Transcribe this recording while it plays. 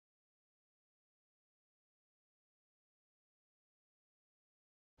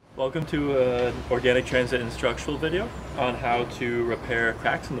Welcome to an organic transit instructional video on how to repair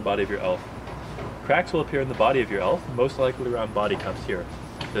cracks in the body of your ELF. Cracks will appear in the body of your ELF, most likely around body cups here.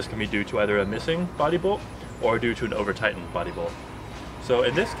 This can be due to either a missing body bolt or due to an over-tightened body bolt. So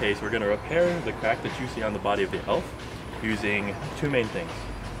in this case, we're going to repair the crack that you see on the body of the ELF using two main things.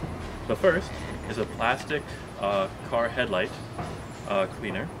 The first is a plastic car headlight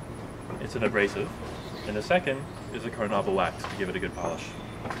cleaner. It's an abrasive. And the second is a Carnauba wax to give it a good polish.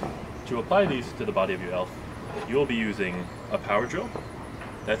 To apply these to the body of your ELF, you will be using a power drill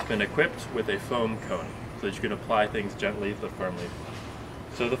that's been equipped with a foam cone so that you can apply things gently but firmly.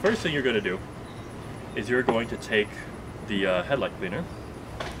 So the first thing you're going to do is you're going to take the headlight cleaner.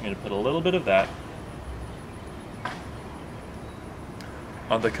 You're going to put a little bit of that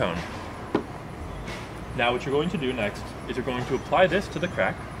on the cone. Now what you're going to do next is you're going to apply this to the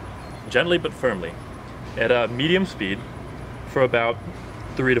crack, gently but firmly, at a medium speed for about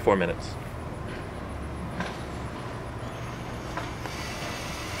 3 to 4 minutes.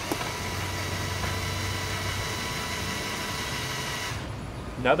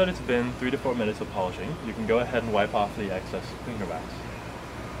 Now that it's been 3 to 4 minutes of polishing, you can go ahead and wipe off the excess cleaner wax.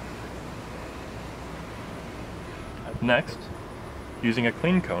 Next, using a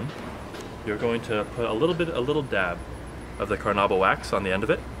clean cone, you're going to put a little dab of the Carnauba wax on the end of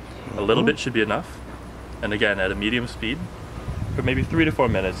it. A little bit should be enough. And again, at a medium speed, for maybe 3 to 4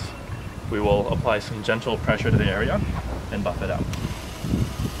 minutes, we will apply some gentle pressure to the area and buff it out.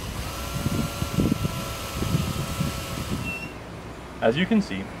 As you can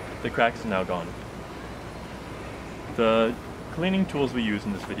see, the crack is now gone. The cleaning tools we use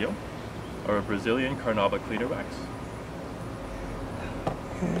in this video are a Brazilian Carnauba cleaner wax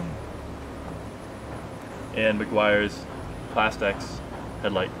and Meguiar's Plastex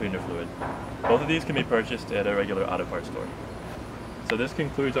headlight cleaner fluid. Both of these can be purchased at a regular auto parts store. So this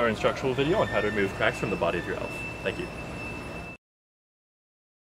concludes our instructional video on how to remove cracks from the body of your ELF. Thank you.